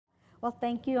Well,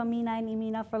 thank you, Amina and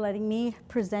Emina, for letting me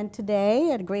present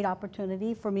today. A great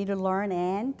opportunity for me to learn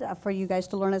and for you guys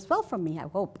to learn as well from me, I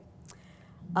hope.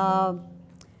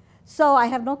 So I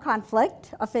have no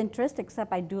conflict of interest,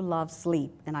 except I do love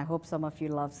sleep, and I hope some of you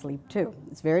love sleep too.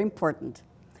 It's very important.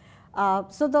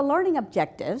 So the learning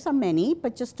objectives are many,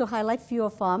 but just to highlight a few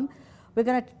of them, we're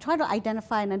going to try to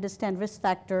identify and understand risk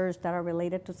factors that are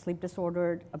related to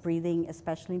sleep-disordered breathing,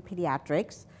 especially in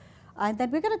pediatrics. And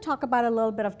then we're going to talk about a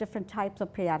little bit of different types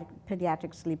of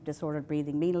pediatric sleep-disordered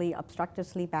breathing, mainly obstructive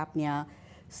sleep apnea,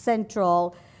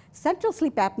 central. Central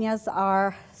sleep apneas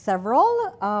are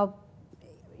several,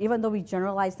 even though we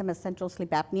generalize them as central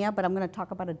sleep apnea, but I'm going to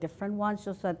talk about a different one,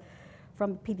 just that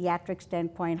from a pediatric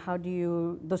standpoint, how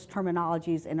do those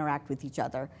terminologies interact with each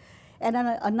other. And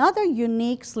then another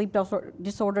unique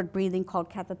sleep-disordered breathing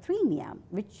called cathethremia,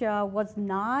 which was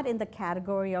not in the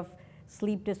category of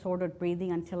sleep-disordered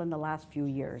breathing until in the last few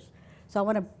years. So I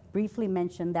want to briefly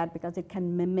mention that because it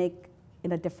can mimic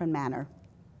in a different manner.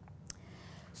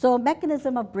 So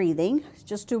mechanism of breathing,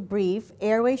 just to brief,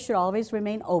 airway should always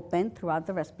remain open throughout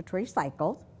the respiratory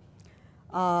cycle.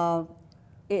 The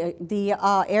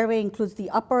airway includes the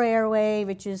upper airway,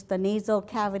 which is the nasal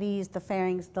cavities, the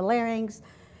pharynx, the larynx,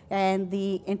 and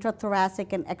the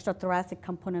intrathoracic and extrathoracic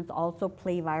components also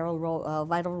play vital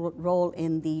role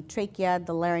in the trachea,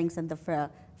 the larynx, and the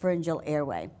pharyngeal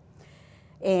airway.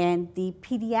 And the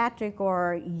pediatric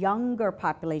or younger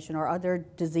population or other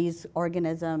disease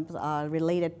organisms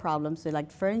related problems, so like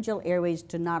pharyngeal airways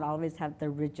do not always have the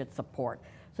rigid support.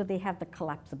 So they have the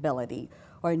collapsibility,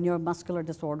 or neuromuscular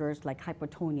disorders like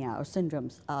hypotonia or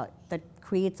syndromes that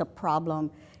creates a problem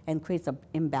and creates an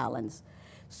imbalance.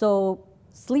 So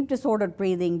sleep-disordered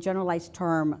breathing, generalized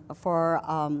term for,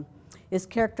 is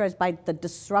characterized by the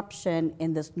disruption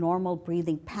in this normal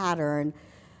breathing pattern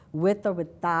with or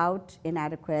without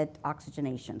inadequate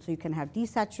oxygenation. So you can have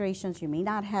desaturations, you may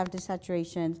not have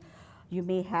desaturations, you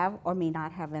may have or may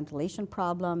not have ventilation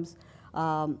problems,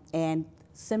 and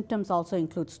symptoms also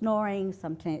include snoring,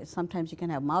 sometimes you can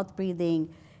have mouth breathing,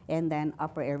 and then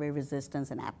upper airway resistance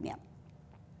and apnea.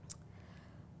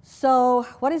 So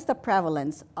what is the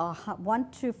prevalence?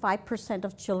 1 to 5%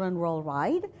 of children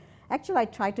worldwide. Actually, I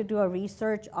tried to do a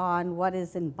research on what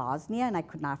is in Bosnia, and I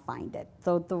could not find it.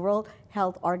 So the World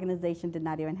Health Organization did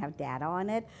not even have data on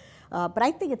it. But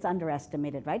I think it's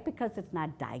underestimated, right, because it's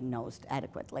not diagnosed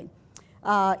adequately.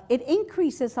 It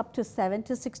increases up to 7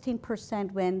 to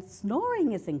 16% when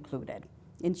snoring is included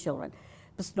in children.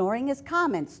 But snoring is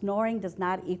common. Snoring does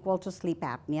not equal to sleep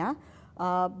apnea.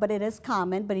 But it is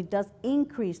common, but it does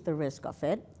increase the risk of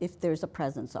it if there's a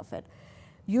presence of it.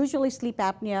 Usually sleep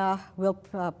apnea will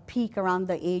peak around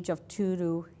the age of 2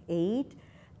 to 8.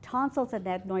 Tonsils and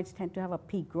adenoids tend to have a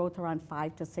peak growth around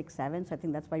 5 to 6, 7, so I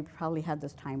think that's why we probably have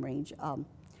this time range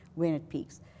when it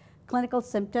peaks. Clinical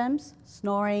symptoms,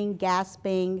 snoring,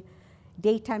 gasping,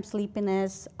 daytime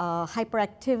sleepiness,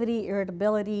 hyperactivity,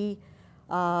 irritability,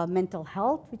 mental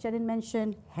health, which I didn't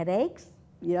mention, headaches,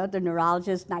 you know, the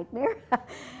neurologist's nightmare,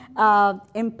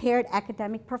 impaired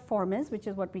academic performance, which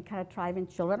is what we kind of thrive in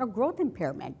children, or growth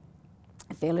impairment,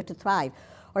 failure to thrive,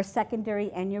 or secondary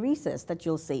enuresis that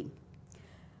you'll see.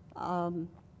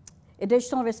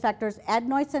 Additional risk factors,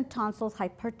 adenoids and tonsils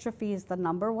hypertrophy is the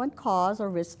 #1 cause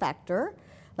or risk factor.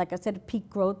 Like I said, peak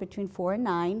growth between 4 and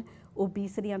 9.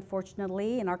 Obesity,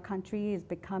 unfortunately, in our country is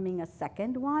becoming a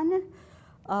second one.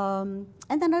 And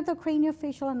then other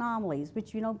craniofacial anomalies,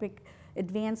 which, you know,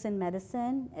 advance in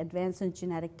medicine, advance in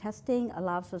genetic testing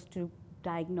allows us to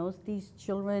diagnose these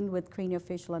children with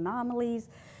craniofacial anomalies,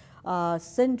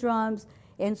 syndromes,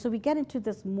 and so we get into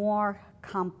this more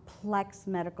complex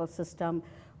medical system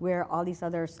where all these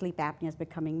other sleep apnea is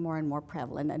becoming more and more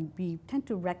prevalent, and we tend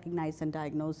to recognize and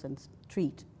diagnose and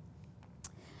treat.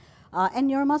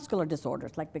 And neuromuscular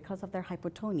disorders, like because of their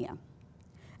hypotonia.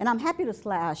 And I'm happy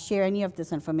to share any of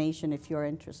this information if you're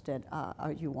interested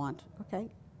or you want, okay?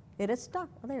 It is stuck.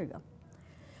 Oh, there you go.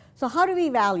 So how do we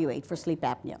evaluate for sleep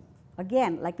apnea?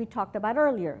 Again, like we talked about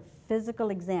earlier, physical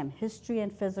exam. History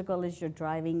and physical is your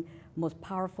driving, most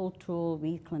powerful tool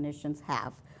we clinicians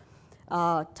have.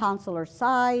 Tonsillar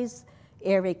size,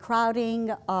 airway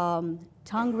crowding,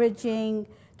 tongue ridging.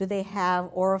 Do they have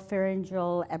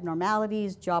oropharyngeal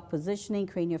abnormalities, jaw positioning,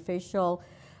 craniofacial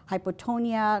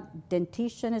hypotonia?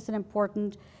 Dentition is an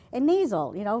important. And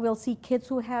nasal, you know, we'll see kids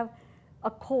who have a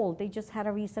cold, they just had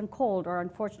a recent cold, or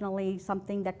unfortunately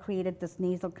something that created this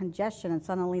nasal congestion and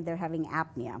suddenly they're having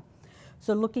apnea.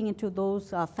 So looking into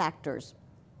those factors.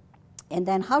 And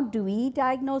then how do we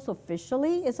diagnose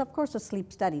officially is of course a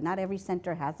sleep study. Not every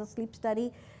center has a sleep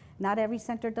study. Not every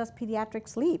center does pediatric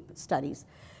sleep studies.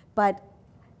 But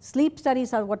Sleep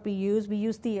studies are what we use. We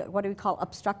use the, what do we call,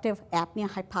 obstructive apnea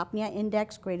hypopnea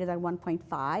index greater than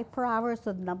 1.5 per hour,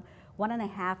 so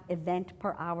 1.5 event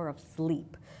per hour of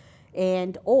sleep.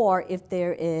 And, or if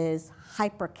there is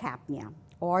hypercapnia,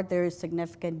 or there is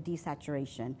significant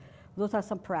desaturation. Those are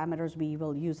some parameters we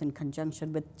will use in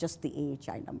conjunction with just the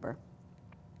AHI number.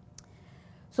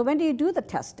 So when do you do the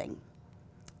testing?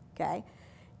 Okay,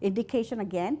 indication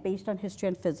again, based on history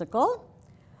and physical.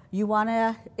 You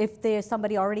wanna, if there's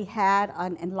somebody already had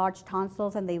an enlarged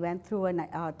tonsils and they went through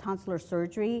a tonsillar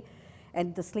surgery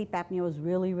and the sleep apnea was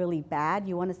really, really bad,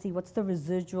 you wanna see what's the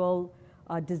residual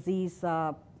disease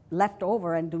left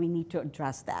over and do we need to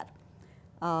address that.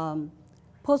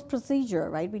 Post-procedure,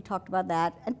 right, we talked about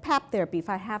that, and PAP therapy. If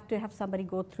I have to have somebody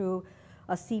go through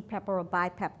a CPAP or a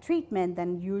BiPAP treatment,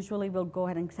 then usually we'll go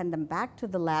ahead and send them back to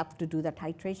the lab to do the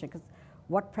titration, because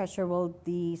what pressure will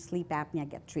the sleep apnea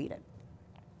get treated?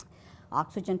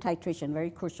 Oxygen titration,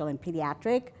 very crucial in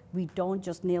pediatric. We don't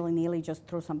just nilly-nilly just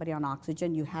throw somebody on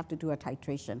oxygen. You have to do a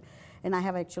titration. And I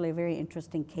have actually a very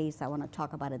interesting case I want to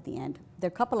talk about at the end. There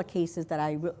are a couple of cases that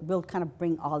I will kind of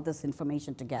bring all this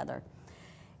information together.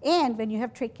 And when you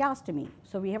have tracheostomy,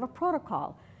 so we have a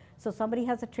protocol. So somebody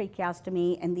has a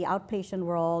tracheostomy, in the outpatient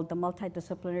world, the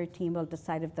multidisciplinary team will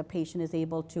decide if the patient is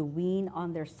able to wean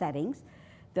on their settings.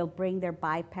 They'll bring their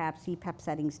BiPAP, CPAP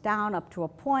settings down up to a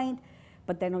point,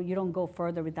 but then you don't go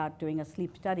further without doing a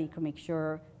sleep study to make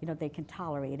sure they can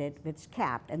tolerate it. It's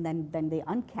capped, and then they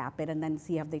uncap it and then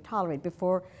see if they tolerate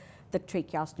before the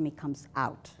tracheostomy comes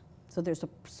out. So there's a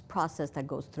process that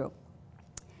goes through.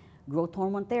 Growth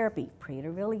hormone therapy,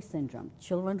 Prader-Willi syndrome.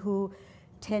 Children who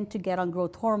tend to get on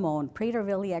growth hormone,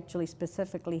 Prader-Willi actually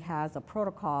specifically has a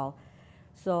protocol.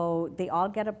 So they all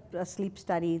get a sleep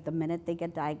study the minute they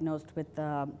get diagnosed with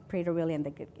Prader-Willi and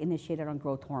they get initiated on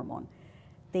growth hormone.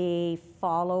 They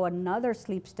follow another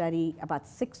sleep study about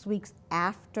 6 weeks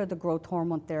after the growth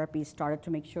hormone therapy started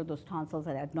to make sure those tonsils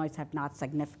and adenoids have not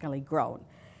significantly grown.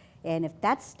 And if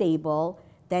that's stable,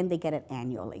 then they get it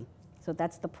annually. So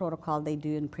that's the protocol they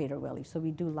do in Prader-Willi. So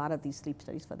we do a lot of these sleep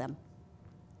studies for them.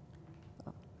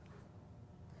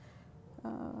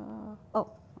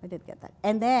 I did get that.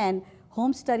 And then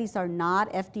home studies are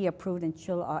not FDA approved in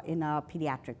a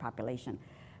pediatric population.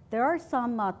 There are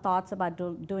some thoughts about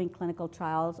doing clinical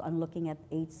trials on looking at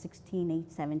age 16, age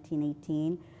 17,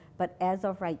 18. But as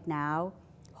of right now,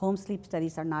 home sleep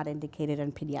studies are not indicated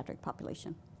in pediatric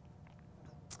population.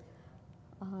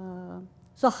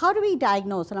 So how do we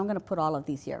diagnose? And I'm going to put all of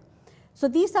these here. So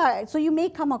so you may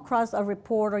come across a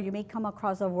report or you may come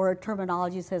across a word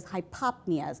terminology that says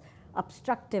hypopneas,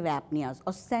 obstructive apneas,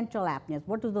 or central apneas.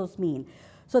 What do those mean?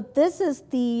 So this is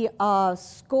the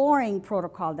scoring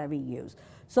protocol that we use.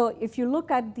 So if you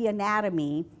look at the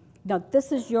anatomy, now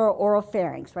this is your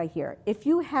oropharynx right here. If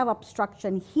you have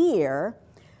obstruction here,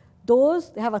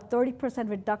 those have a 30%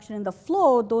 reduction in the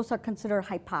flow. Those are considered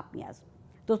hypopneas.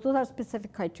 Those are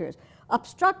specific criteria.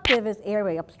 Obstructive is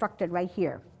airway obstructed right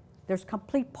here. There's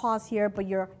complete pause here, but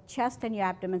your chest and your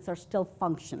abdomen are still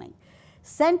functioning.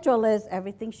 Central is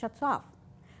everything shuts off,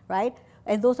 right?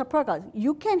 And those are protocols.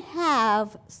 You can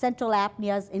have central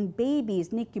apneas in babies.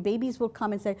 NICU babies will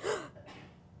come and say,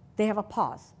 they have a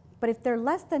pause. But if they're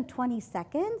less than 20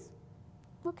 seconds,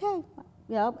 okay.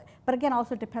 But again,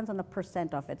 also depends on the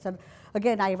percent of it. So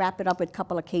again, I wrap it up with a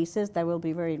couple of cases that will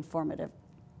be very informative.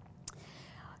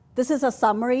 This is a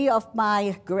summary of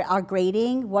our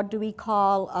grading. What do we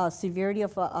call severity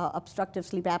of obstructive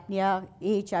sleep apnea?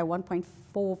 AHI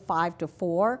 1.45 to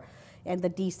 4, and the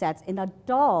DSATs. In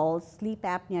adults, sleep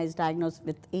apnea is diagnosed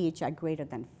with AHI greater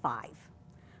than 5.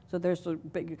 So there's a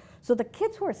big. So the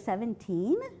kids who are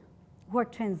 17, who are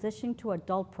transitioning to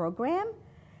adult program,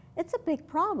 it's a big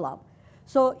problem.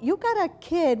 So you got a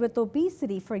kid with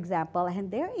obesity, for example,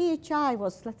 and their AHI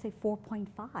was, let's say,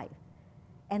 4.5.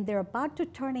 And they're about to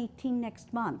turn 18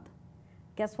 next month.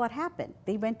 Guess what happened?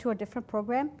 They went to a different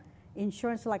program.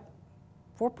 Insurance like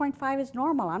 4.5 is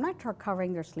normal. I'm not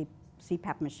covering their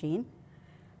CPAP machine.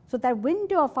 So that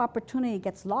window of opportunity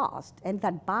gets lost, and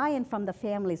that buy-in from the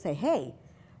family say, hey,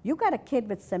 you got a kid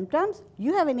with symptoms,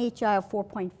 you have an AHI of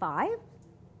 4.5,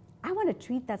 I want to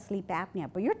treat that sleep apnea,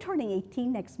 but you're turning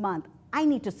 18 next month. I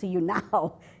need to see you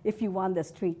now if you want this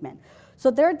treatment.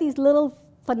 So there are these little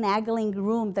finagling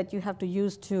room that you have to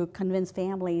use to convince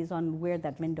families on where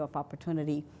that window of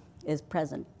opportunity is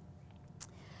present.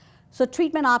 So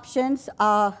treatment options,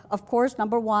 of course,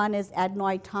 number one is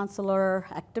adenoid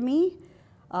tonsillectomy.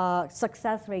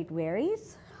 Success rate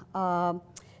varies.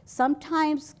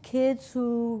 Sometimes kids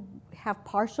who have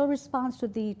partial response to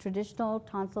the traditional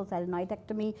tonsils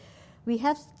adenoidectomy We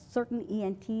have certain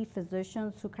ENT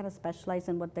physicians who kind of specialize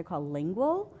in what they call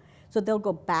lingual. So they'll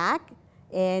go back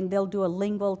and they'll do a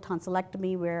lingual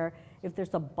tonsillectomy where if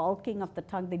there's a bulking of the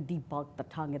tongue, they debulk the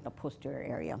tongue in the posterior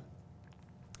area.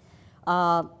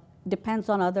 Depends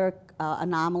on other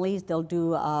anomalies. They'll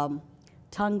do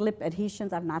tongue lip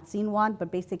adhesions. I've not seen one,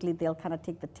 but basically they'll kind of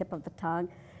take the tip of the tongue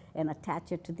and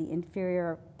attach it to the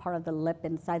inferior part of the lip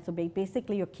inside. So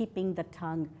basically you're keeping the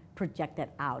tongue projected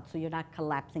out, so you're not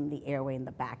collapsing the airway in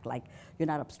the back, like you're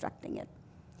not obstructing it.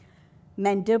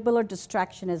 Mandibular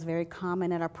distraction is very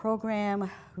common in our program.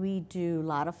 We do a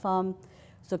lot of them.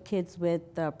 So kids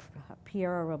with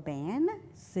Pierre-Robin,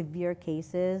 severe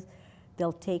cases,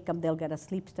 they'll take them, they'll get a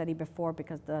sleep study before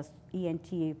because the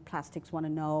ENT plastics want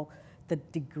to know the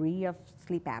degree of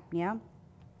sleep apnea.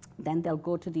 Then they'll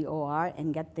go to the OR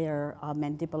and get their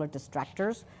mandibular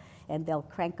distractors, and they'll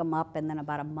crank them up, and then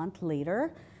about a month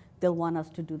later, they'll want us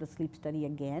to do the sleep study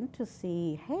again to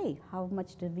see, hey, how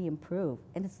much did we improve?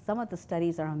 And some of the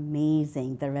studies are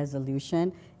amazing. The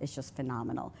resolution is just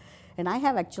phenomenal. And I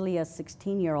have actually a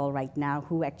 16-year-old right now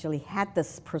who actually had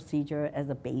this procedure as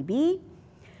a baby.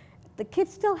 The kid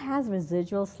still has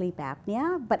residual sleep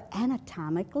apnea, but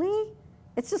anatomically,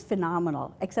 it's just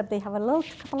phenomenal, except they have a little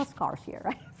couple of scars here,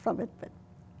 right, from it.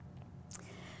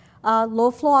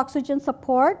 Low flow oxygen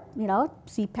support, you know,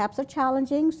 CPAPs are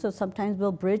challenging, so sometimes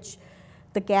we'll bridge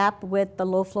the gap with the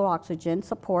low flow oxygen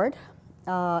support,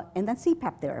 and then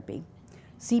CPAP therapy.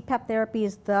 CPAP therapy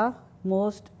is the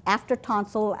most, after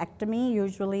tonsillectomy,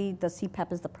 usually the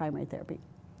CPAP is the primary therapy,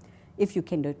 if you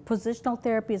can do it. Positional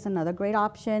therapy is another great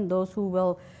option. Those who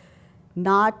will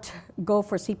not go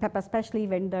for CPAP, especially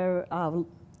when their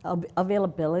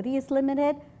availability is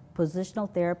limited, positional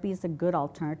therapy is a good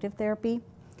alternative therapy.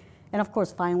 And of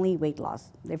course, finally, weight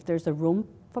loss. If there's a room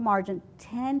for margin,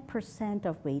 10%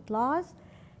 of weight loss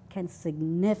can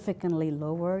significantly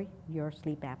lower your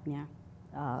sleep apnea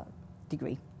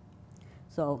degree.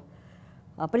 So,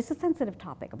 but it's a sensitive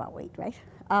topic about weight, right?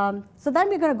 So then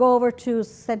we're going to go over to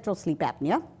central sleep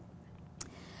apnea.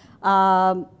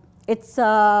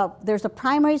 There's a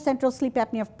primary central sleep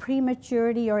apnea of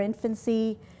prematurity or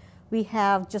infancy. We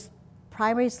have just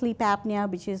primary sleep apnea,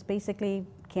 which is basically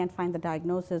can't find the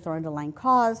diagnosis or underlying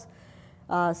cause.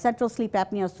 Central sleep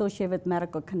apnea associated with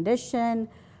medical condition,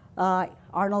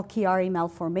 Arnold-Chiari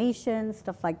malformation,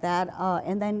 stuff like that.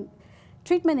 And then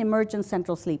treatment emergent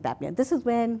central sleep apnea. This is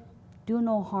when do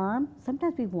no harm.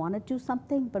 Sometimes we want to do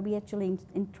something, but we actually,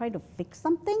 in trying to fix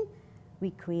something, we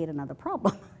create another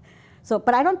problem. So,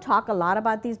 but I don't talk a lot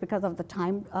about these because of the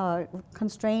time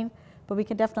constraint, but we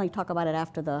can definitely talk about it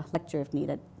after the lecture if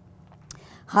needed.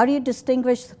 How do you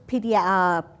distinguish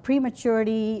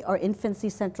prematurity or infancy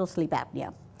central sleep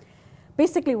apnea?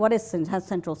 Basically, what is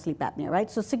central sleep apnea, right?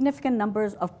 So significant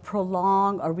numbers of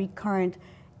prolonged or recurrent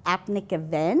apneic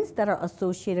events that are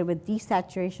associated with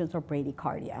desaturations or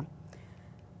bradycardia.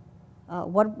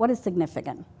 What is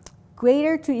significant?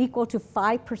 Greater to equal to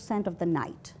 5% of the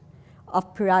night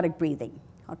of periodic breathing.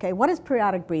 Okay, what is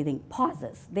periodic breathing?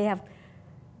 Pauses. They have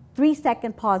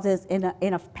 3-second pauses in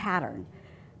a pattern.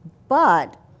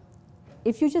 But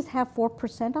if you just have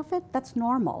 4% of it, that's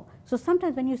normal. So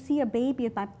sometimes when you see a baby,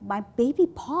 my baby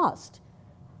paused.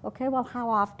 Okay, well, how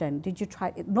often did you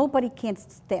try? Nobody can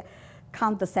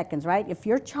count the seconds, right? If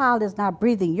your child is not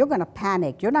breathing, you're going to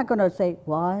panic. You're not going to say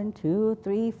 1, 2,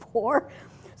 3, 4.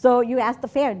 So you ask the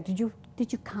parent, did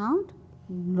you count?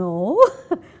 No.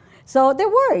 So they're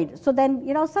worried. So then,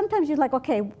 you know, sometimes you're like,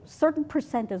 okay, certain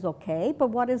percent is okay, but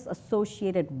what is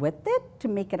associated with it to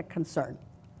make it a concern?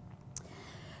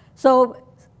 So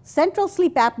central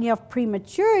sleep apnea of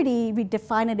prematurity, we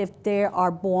define it if they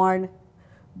are born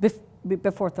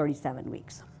before 37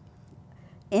 weeks.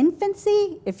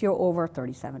 Infancy, if you're over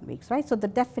 37 weeks, right? So the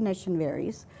definition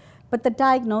varies, but the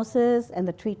diagnosis and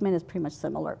the treatment is pretty much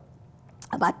similar.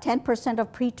 About 10%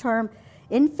 of preterm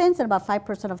infants and about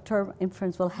 5% of term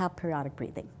infants will have periodic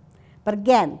breathing. But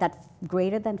again, that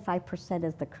greater than 5%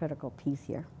 is the critical piece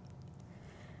here.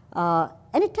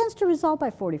 And it tends to resolve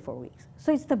by 44 weeks.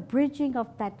 So it's the bridging of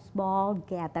that small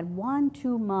gap, that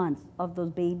 1-2 months of those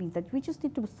babies that we just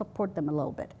need to support them a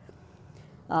little bit.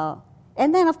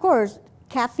 And then, of course,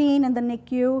 caffeine in the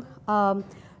NICU.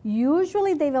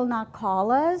 Usually they will not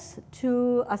call us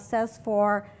to assess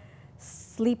for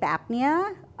sleep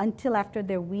apnea until after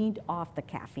they're weaned off the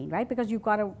caffeine, right? Because you've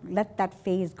got to let that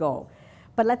phase go.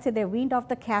 But let's say they're weaned off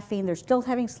the caffeine, they're still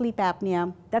having sleep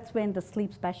apnea, that's when the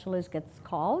sleep specialist gets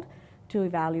called to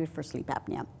evaluate for sleep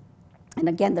apnea. And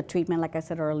again, the treatment, like I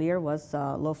said earlier, was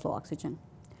low flow oxygen.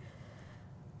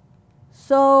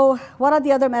 So what are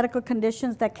the other medical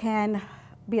conditions that can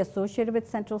be associated with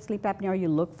central sleep apnea, or you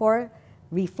look for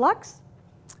reflux.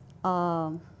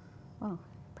 Oh,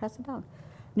 press it down.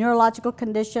 Neurological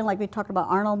condition, like we talked about,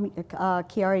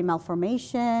 Arnold-Chiari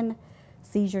malformation,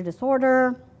 seizure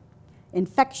disorder,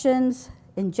 infections,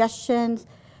 ingestions,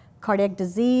 cardiac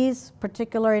disease,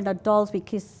 particularly in adults. We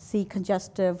can see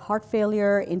congestive heart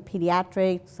failure. In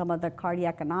pediatrics, some of the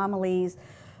cardiac anomalies,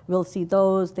 we'll see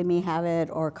those. They may have it,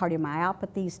 or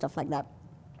cardiomyopathy, stuff like that.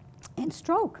 And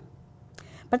stroke.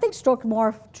 But I think stroke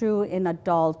more true in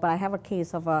adults, but I have a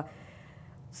case of a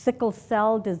sickle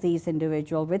cell disease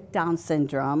individual with Down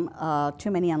syndrome,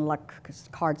 too many unluck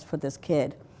cards for this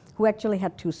kid, who actually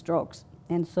had 2 strokes.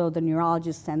 And so the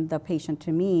neurologist sent the patient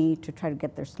to me to try to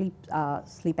get their sleep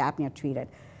apnea treated.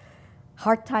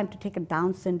 Hard time to take a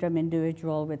Down syndrome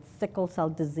individual with sickle cell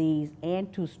disease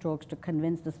and 2 strokes to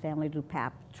convince this family to do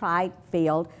PAP. Tried,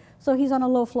 failed, so he's on a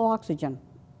low flow oxygen.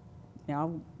 You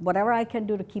know, whatever I can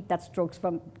do to keep that strokes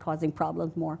from causing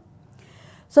problems more.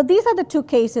 So these are the 2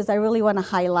 cases I really want to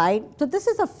highlight. So this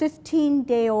is a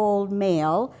 15-day-old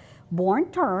male, born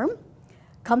term,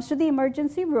 comes to the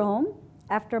emergency room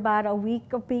after about a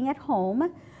week of being at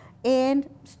home and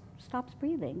stops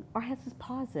breathing or has his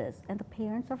pauses, and the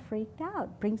parents are freaked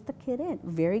out, brings the kid in.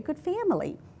 Very good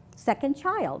family, 2nd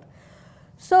child.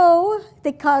 So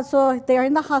they're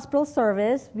in the hospital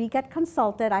service. We get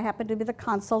consulted. I happen to be the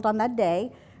consult on that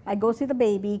day. I go see the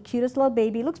baby, cutest little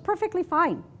baby, looks perfectly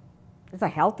fine. It's a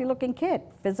healthy looking kid.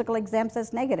 Physical exam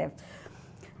says negative.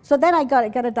 So then I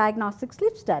got a diagnostic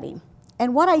sleep study.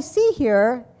 And what I see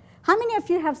here, how many of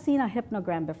you have seen a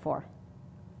hypnogram before?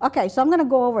 Okay, so I'm going to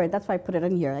go over it. That's why I put it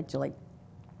in here, actually.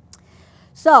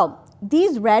 So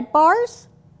these red bars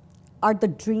are the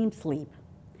dream sleep.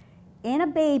 In a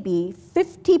baby,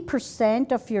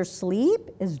 50% of your sleep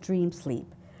is dream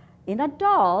sleep. In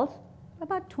adults,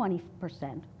 about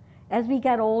 20%. As we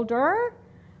get older,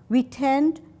 we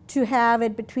tend to have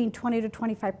it between 20 to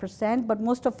 25%, but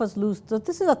most of us lose. So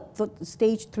this is a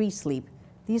stage 3 sleep.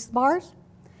 These bars,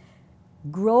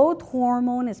 growth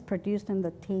hormone is produced in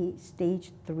the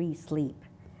stage 3 sleep.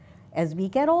 As we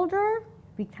get older,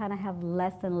 we kind of have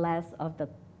less and less of the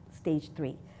stage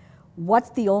 3. What's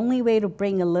the only way to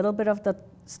bring a little bit of the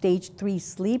stage 3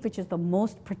 sleep, which is the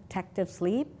most protective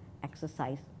sleep?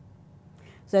 Exercise.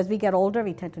 So as we get older,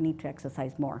 we tend to need to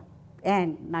exercise more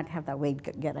and not have that weight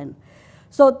get in.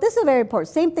 So this is very important.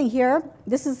 Same thing here.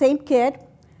 This is the same kid.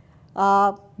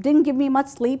 Didn't give me much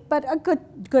sleep, but a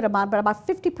good amount, but about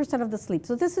 50% of the sleep.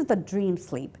 So this is the dream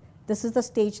sleep. This is the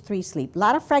stage 3 sleep. A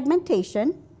lot of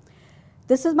fragmentation.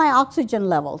 This is my oxygen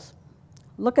levels.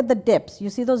 Look at the dips. You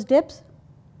see those dips?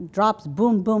 Drops,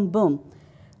 boom, boom, boom.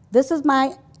 This is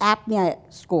my apnea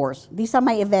scores. These are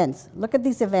my events. Look at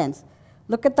these events.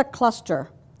 Look at the cluster.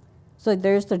 So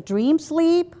there's the dream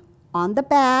sleep on the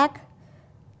back,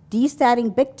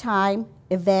 desatting big time,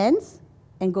 events,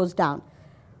 and goes down,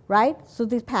 right? So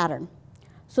this pattern.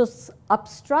 So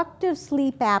obstructive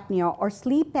sleep apnea or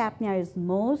sleep apnea is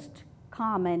most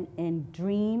common in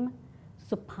dream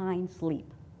supine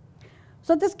sleep.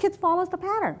 So this kid follows the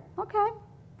pattern. Okay,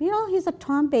 you know, he's a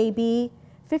term baby,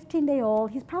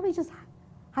 15-day-old. He's probably just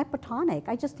hypotonic.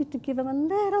 I just need to give him a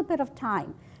little bit of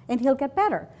time, and he'll get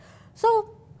better.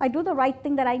 So I do the right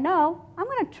thing that I know. I'm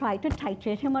going to try to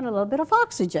titrate him on a little bit of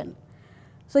oxygen.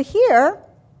 So here,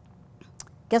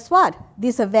 guess what?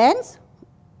 These events,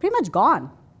 pretty much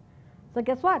gone. So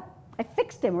guess what? I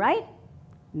fixed him, right?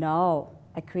 No,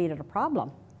 I created a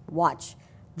problem. Watch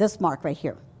this mark right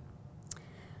here.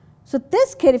 So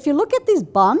this kid, if you look at these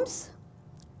bumps,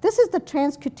 this is the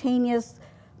transcutaneous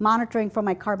monitoring for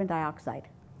my carbon dioxide.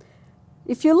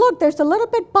 If you look, there's a little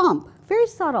bit bump, very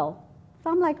subtle. So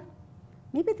I'm like,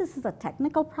 maybe this is a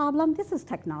technical problem. This is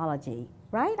technology,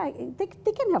 right? They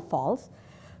can have faults.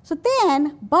 So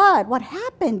then, but what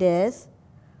happened is,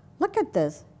 look at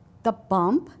this. The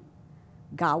bump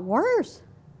got worse.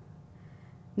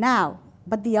 Now,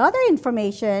 but the other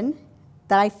information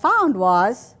that I found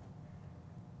was,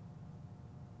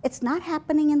 it's not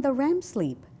happening in the REM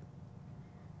sleep.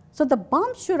 So the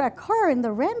bump should occur in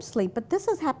the REM sleep, but this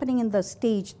is happening in the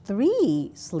stage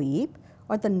 3 sleep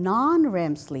or the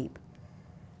non-REM sleep.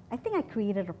 I think I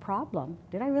created a problem.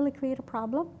 Did I really create a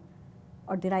problem?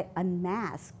 Or did I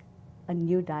unmask a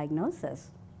new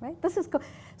diagnosis? Right?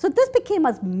 So this became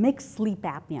a mixed sleep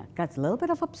apnea. Got a little bit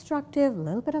of obstructive, a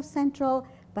little bit of central,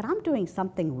 but I'm doing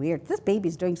something weird. This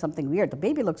baby's doing something weird. The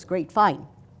baby looks great, fine.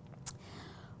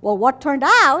 Well, what turned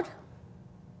out?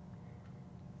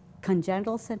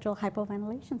 Congenital central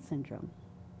hypoventilation syndrome.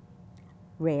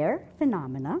 Rare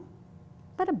phenomena,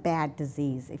 but a bad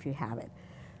disease if you have it.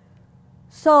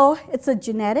 So it's a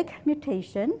genetic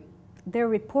mutation. there are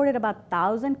reported about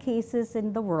 1,000 cases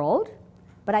in the world,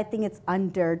 but I think it's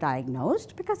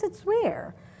underdiagnosed because it's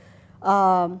rare.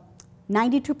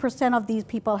 92% of these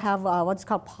people have what's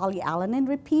called polyalanine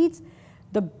repeats.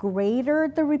 The greater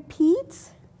the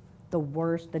repeats, the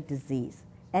worse the disease,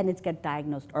 and it's get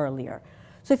diagnosed earlier.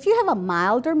 So if you have a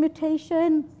milder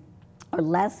mutation or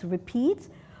less repeats,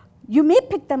 you may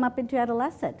pick them up into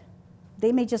adolescent.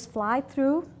 They may just fly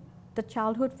through the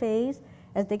childhood phase.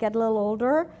 As they get a little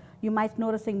older, you might be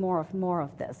noticing more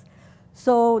of this.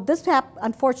 So this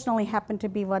unfortunately happened to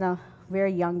be a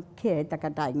very young kid that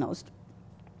got diagnosed.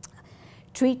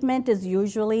 Treatment is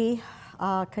usually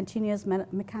continuous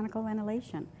mechanical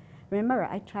ventilation. Remember,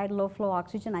 I tried low flow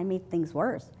oxygen, I made things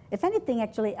worse. If anything,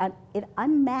 actually, it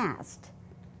unmasked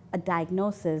a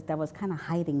diagnosis that was kind of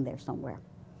hiding there somewhere.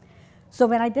 So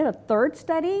when I did a third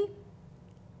study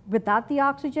without the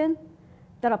oxygen,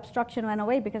 that obstruction went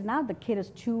away because now the kid is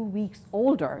 2 weeks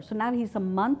older. So now he's a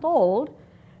month old.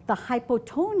 The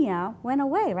hypotonia went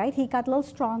away, right? He got a little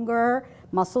stronger,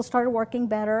 muscles started working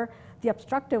better. The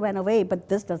obstructor went away, but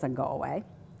this doesn't go away.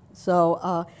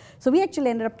 So, so we actually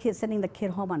ended up sending the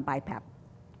kid home on BiPAP.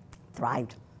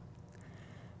 Thrived.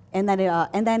 And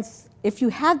then if you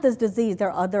have this disease, there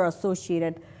are other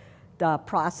associated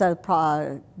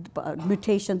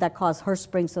mutations that cause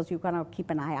Hirschsprung, so you're going to keep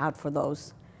an eye out for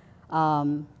those.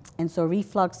 And so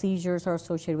reflux seizures are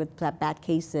associated with bad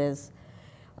cases.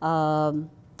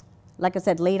 Like I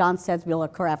said, late onsets will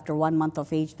occur after 1 month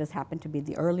of age. This happened to be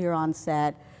the earlier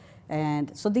onset.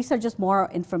 And so these are just more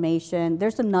information.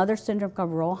 There's another syndrome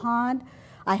called Rohan.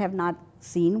 I have not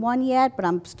seen one yet, but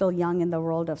I'm still young in the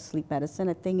world of sleep medicine,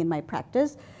 I think, in my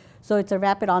practice. So it's a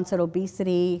rapid onset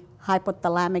obesity,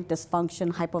 hypothalamic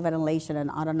dysfunction, hypoventilation, and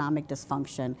autonomic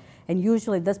dysfunction. And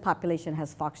usually this population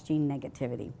has FOX gene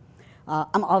negativity.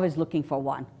 I'm always looking for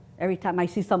one. Every time I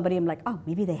see somebody, I'm like, oh,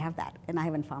 maybe they have that, and I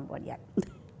haven't found one yet.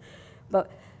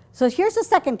 So here's the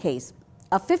second case.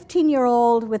 A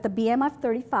 15-year-old with a BMI of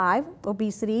 35,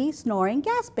 obesity, snoring,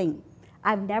 gasping.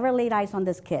 I've never laid eyes on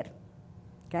this kid.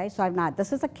 Okay, so I've not.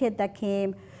 This is a kid that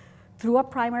came through a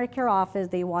primary care office.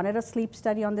 They wanted a sleep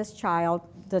study on this child.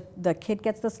 The kid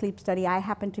gets the sleep study. I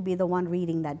happen to be the one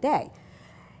reading that day.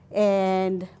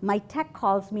 And my tech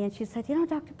calls me and she said, you know,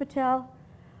 Dr. Patel,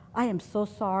 I am so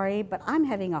sorry, but I'm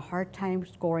having a hard time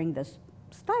scoring this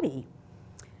study.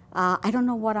 I don't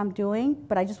know what I'm doing,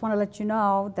 but I just want to let you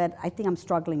know that I think I'm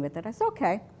struggling with it. I said,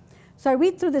 okay. So I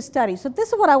read through the study. So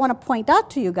this is what I want to point out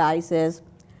to you guys is,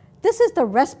 this is the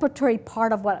respiratory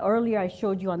part of what earlier I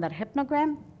showed you on that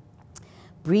hypnogram.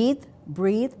 Breathe,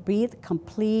 breathe, breathe,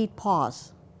 complete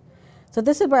pause. So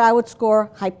this is where I would score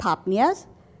hypopneas.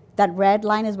 That red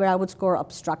line is where I would score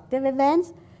obstructive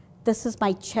events. This is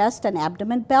my chest and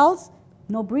abdomen bells.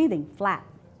 No breathing, flat.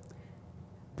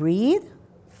 Breathe,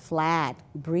 flat.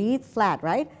 Breathe, flat,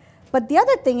 right? But the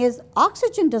other thing is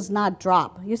oxygen does not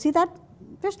drop. You see that?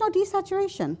 There's no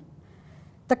desaturation.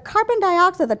 The carbon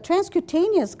dioxide, the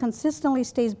transcutaneous, consistently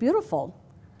stays beautiful.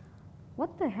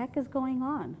 What the heck is going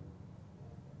on?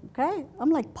 Okay,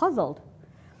 I'm like puzzled.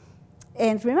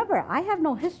 And remember, I have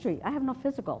no history. I have no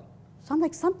physical. So I'm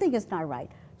like, something is not right.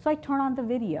 So I turn on the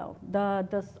video,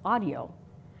 this audio,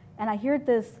 and I hear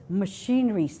this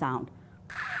machinery sound.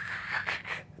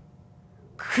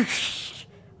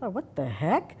 Oh, what the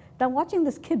heck? Then I'm watching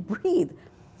this kid breathe.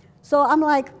 So I'm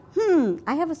like,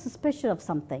 I have a suspicion of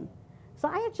something. So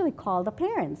I actually called the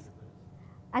parents.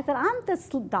 I said, I'm this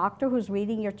doctor who's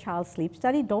reading your child's sleep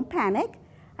study. Don't panic.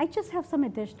 I just have some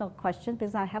additional questions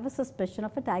because I have a suspicion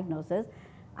of a diagnosis.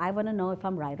 I want to know if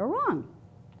I'm right or wrong.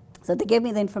 So they gave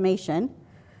me the information.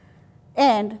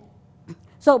 And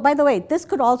so, by the way, this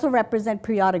could also represent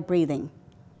periodic breathing.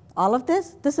 All of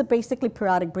this is basically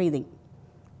periodic breathing,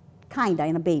 kinda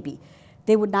in a baby.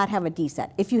 They would not have a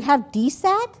DSAT. If you have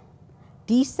DSAT,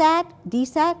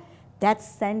 that's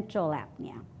central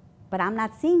apnea. But I'm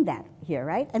not seeing that here,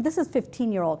 right? And this is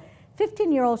 15-year-old.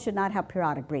 15-year-olds should not have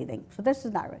periodic breathing. So this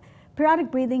is not right. Periodic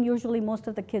breathing, usually most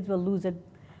of the kids will lose it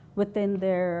within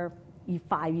their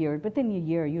 5 years. Within a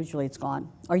year, usually it's gone,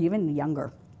 or even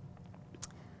younger.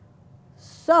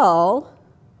 So,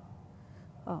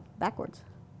 backwards.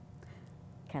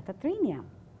 Cathethrenia.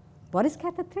 What is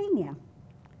cathethrenia?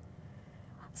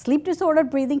 Sleep disordered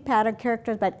breathing pattern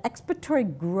characterized by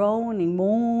expiratory groaning,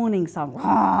 moaning sound.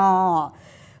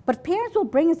 But parents will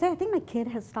bring and say, I think my kid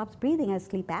stops breathing, has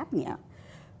sleep apnea.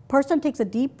 Person takes a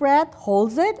deep breath,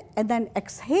 holds it, and then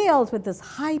exhales with this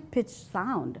high-pitched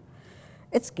sound.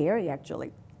 It's scary,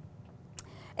 actually.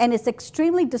 And it's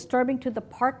extremely disturbing to the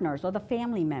partners or the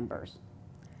family members.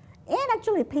 And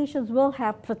actually, patients will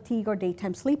have fatigue or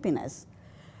daytime sleepiness.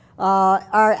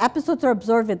 Our episodes are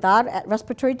observed without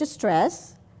respiratory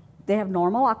distress. They have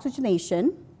normal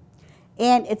oxygenation.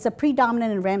 And it's a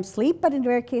predominant in REM sleep, but in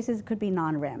rare cases it could be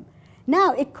non-REM.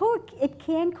 Now, it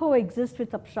can coexist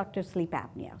with obstructive sleep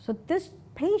apnea. So this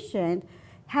patient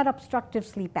had obstructive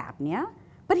sleep apnea,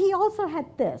 but he also had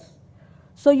this.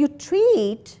 So you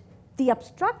treat the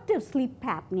obstructive sleep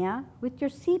apnea with your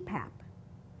CPAP.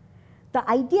 The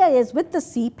idea is with the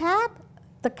CPAP,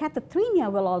 the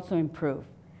catheteremia will also improve.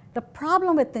 The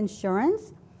problem with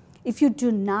insurance, if you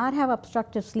do not have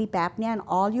obstructive sleep apnea and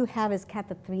all you have is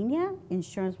catheteremia,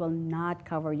 insurance will not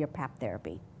cover your PAP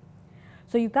therapy.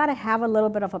 So you've got to have a little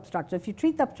bit of obstructive. If you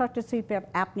treat the obstructive sleep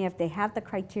apnea, if they have the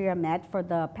criteria met for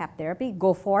the PAP therapy,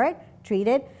 go for it, treat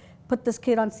it. Put this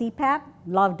kid on CPAP,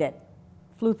 loved it,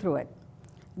 flew through it.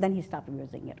 Then he stopped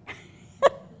using it.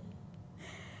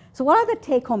 So what are the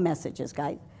take-home messages,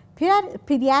 guys?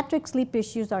 Pediatric sleep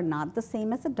issues are not the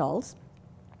same as adults.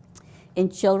 In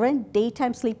children,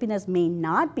 daytime sleepiness may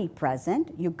not be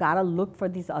present. You've got to look for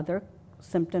these other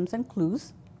symptoms and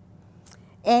clues.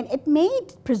 And it may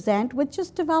present with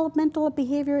just developmental or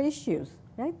behavior issues,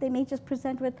 right? They may just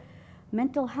present with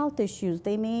mental health issues.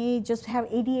 They may just have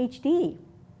ADHD.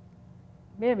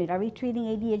 Wait a minute, are we treating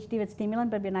ADHD with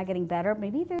stimulant but we're not getting better?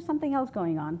 Maybe there's something else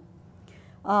going on.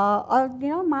 Or,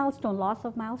 loss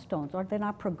of milestones, or they're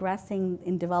not progressing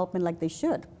in development like they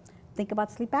should. Think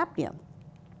about sleep apnea.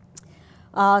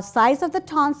 Size of the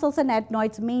tonsils and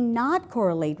adenoids may not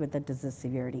correlate with the disease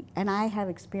severity. And I have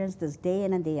experienced this day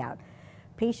in and day out.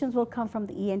 Patients will come from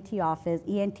the ENT office.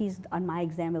 ENTs on my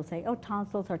exam will say, oh,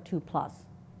 tonsils are 2+.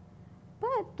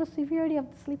 But the severity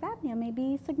of the sleep apnea may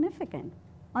be significant.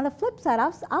 On the flip side,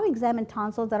 I'll examine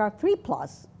tonsils that are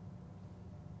 3+,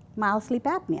 mild sleep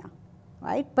apnea,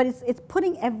 right? But it's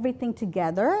putting everything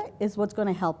together is what's going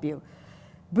to help you.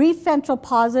 Brief ventral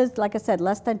pauses, like I said,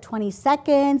 less than 20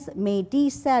 seconds, may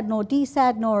desat,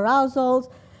 no arousals,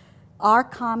 are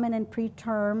common in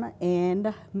preterm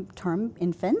and term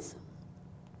infants.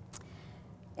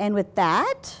 And with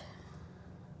that,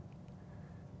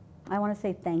 I want to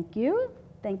say thank you.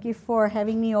 Thank you for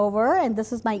having me over. And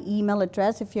this is my email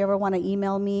address if you ever want to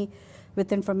email me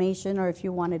with information or if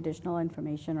you want additional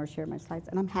information or share my slides.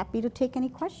 And I'm happy to take any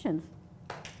questions.